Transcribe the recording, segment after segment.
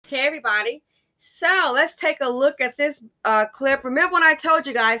Hey everybody. So let's take a look at this clip. Remember when I told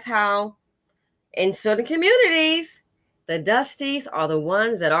you guys how in certain communities, the Dusties are the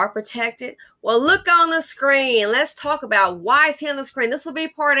ones that are protected? Well, look on the screen. Let's talk about why it's here on the screen. This will be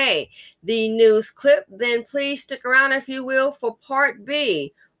part A, the news clip. Then please stick around, if you will, for part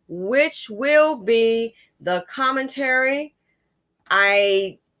B, which will be the commentary.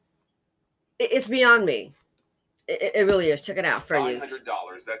 It's beyond me. It really is. Check it out for you. $500.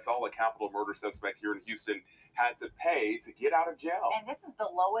 That's all a capital murder suspect here in Houston had to pay to get out of jail. And this is the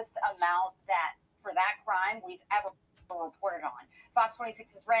lowest amount that for that crime we've ever reported on. Fox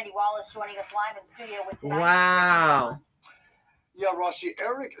 26's Randy Wallace joining us live in studio with tonight. Wow. Yeah, Rashi,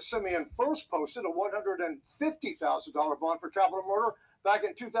 Eric Simeon first posted a $150,000 bond for capital murder back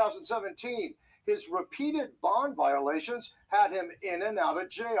in 2017. His repeated bond violations had him in and out of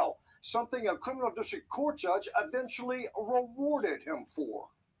jail, something a criminal district court judge eventually rewarded him for.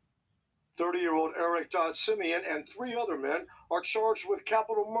 30-year-old Eric Simeon and 3 other men are charged with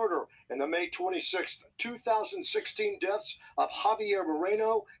capital murder in the May 26, 2016 deaths of Javier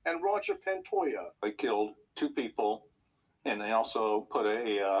Moreno and Roger Pantoja. They killed 2 people, and they also put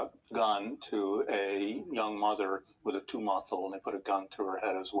a gun to a young mother with a 2-month-old, and they put a gun to her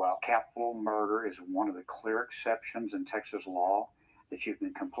head as well. Capital murder is one of the clear exceptions in Texas law that you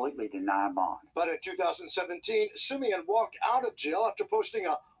can completely deny bond. But in 2017, Simeon walked out of jail after posting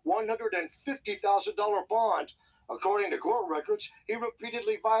a $150,000 bond. According to court records, he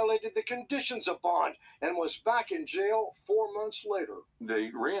repeatedly violated the conditions of bond and was back in jail 4 months later. They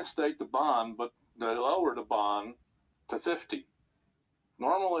reinstate the bond, but they lower the bond to $50,000.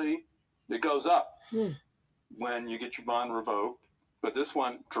 Normally, it goes up when you get your bond revoked, but this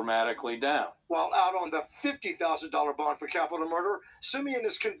went dramatically down. While out on the $50,000 bond for capital murder, Simeon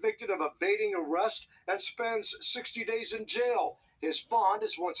is convicted of evading arrest and spends 60 days in jail. His bond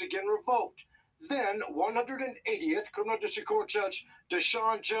is once again revoked. Then, 180th Criminal District Court Judge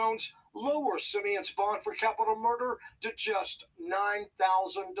Deshaun Jones lowers Simeon's bond for capital murder to just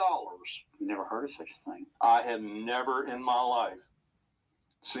 $9,000. Never heard of such a thing. I have never in my life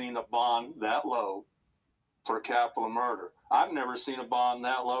seen a bond that low for capital murder. I've never seen a bond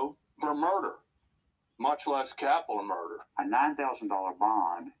that low for murder, much less capital murder. A $9,000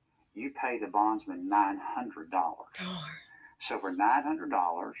 bond, you pay the bondsman $900. So for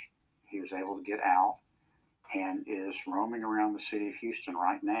 $900, he was able to get out and is roaming around the city of Houston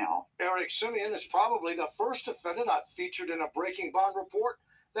right now. Eric Simeon is probably the first defendant I've featured in a Breaking Bond report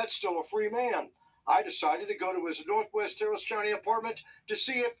that's still a free man. I decided to go to his Northwest Harris County apartment to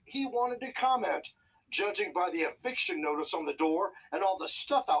see if he wanted to comment. Judging by the eviction notice on the door and all the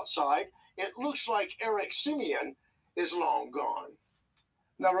stuff outside, it looks like Eric Simeon is long gone.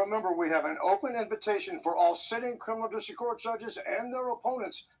 Now remember, we have an open invitation for all sitting criminal district court judges and their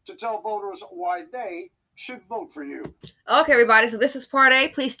opponents to tell voters why they should vote for you. Okay, everybody, so this is part A.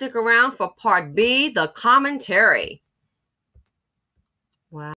 Please stick around for part B, the commentary.